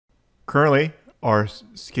Currently, our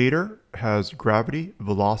skater has gravity,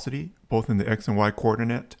 velocity, both in the X and Y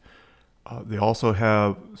coordinate. They also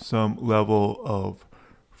have some level of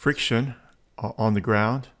friction on the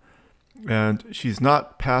ground. And she's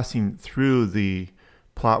not passing through the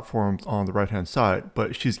platforms on the right-hand side,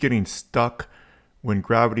 but she's getting stuck when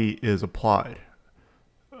gravity is applied.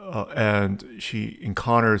 And she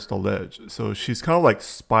encounters the ledge. So she's kind of like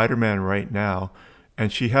Spider-Man right now.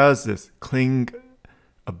 And she has this cling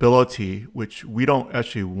ability, which we don't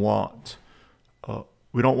actually want.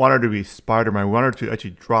 We don't want her to be Spider-Man. We want her to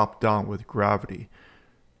actually drop down with gravity.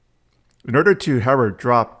 In order to have her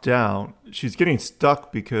drop down, she's getting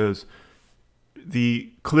stuck because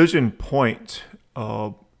the collision point,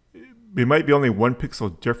 it might be only 1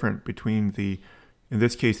 pixel different between the, in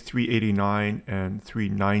this case, 389 and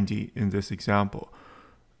 390 in this example.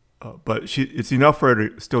 But it's enough for her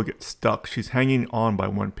to still get stuck. She's hanging on by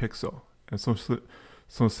 1 pixel. And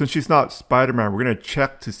so since she's not Spider-Man, we're going to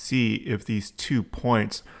check to see if these 2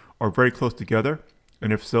 points are very close together.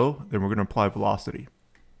 And if so, then we're going to apply velocity.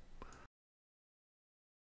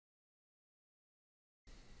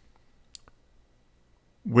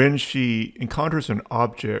 When she encounters an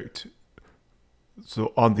object,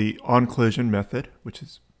 so on the onCollision method, which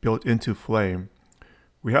is built into Flame,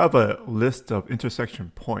 we have a list of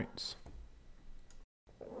intersection points.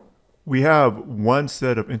 We have one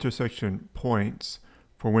set of intersection points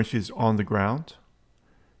for when she's on the ground.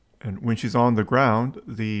 And when she's on the ground,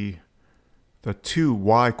 the 2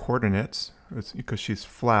 Y coordinates, it's because she's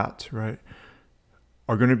flat, right,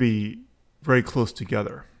 are going to be very close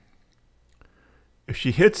together. If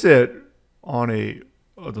she hits it on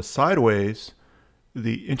the sideways,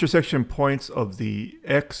 the intersection points of the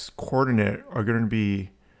X coordinate are going to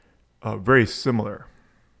be very similar.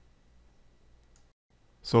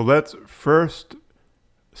 So let's first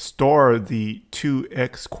store the 2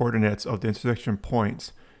 X coordinates of the intersection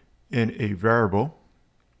points in a variable.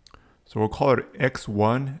 So we'll call it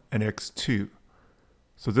X1 and X2.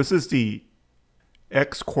 So this is the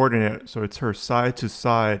X coordinate, so it's her side to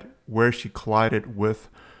side where she collided with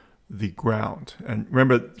the ground. And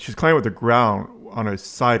remember, she's colliding with the ground on a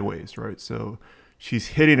sideways, right? So she's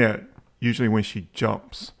hitting it usually when she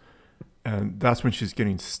jumps, and that's when she's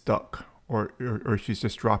getting stuck, or she's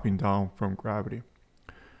just dropping down from gravity.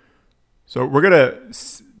 So we're gonna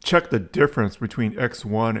check the difference between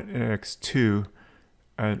X1 and X2,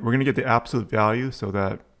 and we're gonna get the absolute value so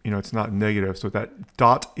that it's not negative. So that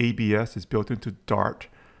dot ABS is built into Dart.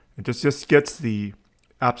 It just gets the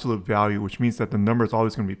absolute value, which means that the number is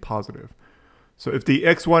always going to be positive. So if the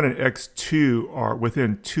X1 and X2 are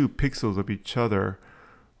within 2 pixels of each other,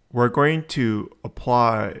 we're going to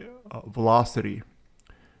apply velocity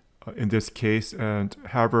in this case and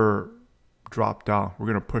have her drop down. We're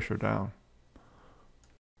going to push her down.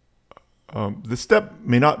 This step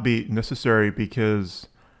may not be necessary because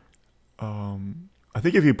I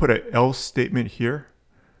think if you put an else statement here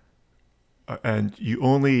and you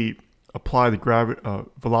only apply the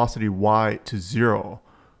velocity y to 0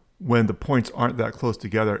 when the points aren't that close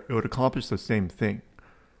together, it would accomplish the same thing.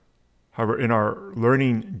 However, in our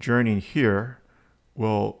learning journey here,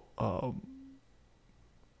 we'll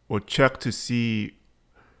check to see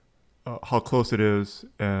how close it is,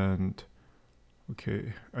 and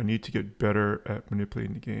okay, I need to get better at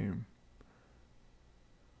manipulating the game.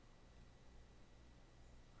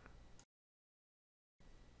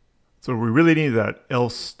 So we really need that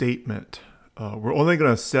else statement. We're only going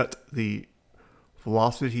to set the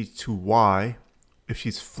velocity to y if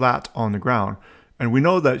she's flat on the ground. And we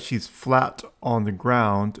know that she's flat on the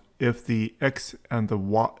ground if the x and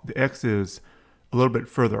the x is a little bit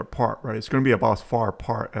further apart, right? It's going to be about as far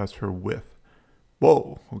apart as her width.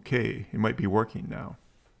 Whoa, okay, it might be working now.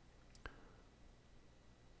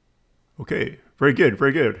 Okay, very good,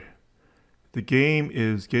 very good. The game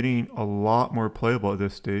is getting a lot more playable at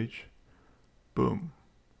this stage. Boom.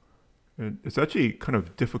 And it's actually kind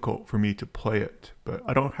of difficult for me to play it, but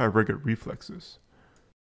I don't have very good reflexes.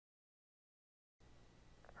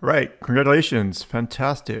 All right, congratulations,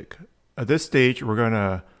 fantastic. At this stage, we're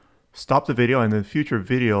gonna stop the video, and in future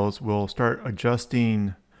videos, we'll start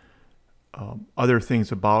adjusting other things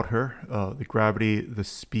about her, the gravity, the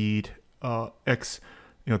speed, X,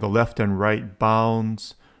 the left and right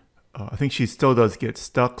bounds. I think she still does get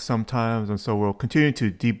stuck sometimes, and so we'll continue to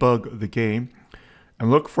debug the game and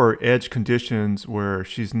look for edge conditions where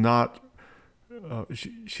she's not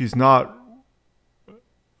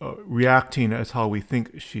reacting as how we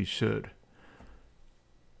think she should.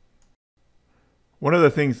 One of the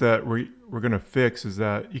things that we're going to fix is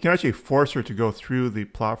that you can actually force her to go through the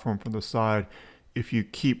platform from the side if you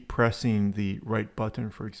keep pressing the right button,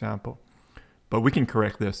 for example. But we can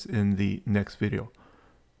correct this in the next video.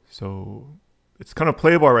 So it's kind of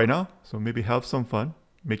playable right now. So maybe have some fun.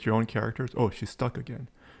 Make your own characters. Oh, she's stuck again.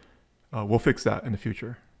 We'll fix that in the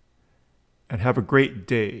future. And have a great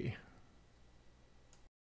day.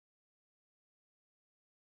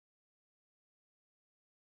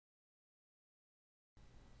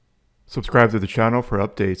 Subscribe to the channel for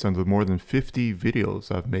updates on the more than 50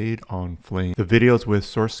 videos I've made on Flame. The videos with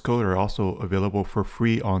source code are also available for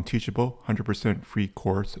free on Teachable, 100% free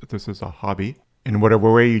course if this is a hobby. In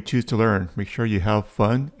whatever way you choose to learn, make sure you have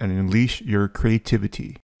fun and unleash your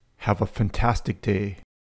creativity. Have a fantastic day.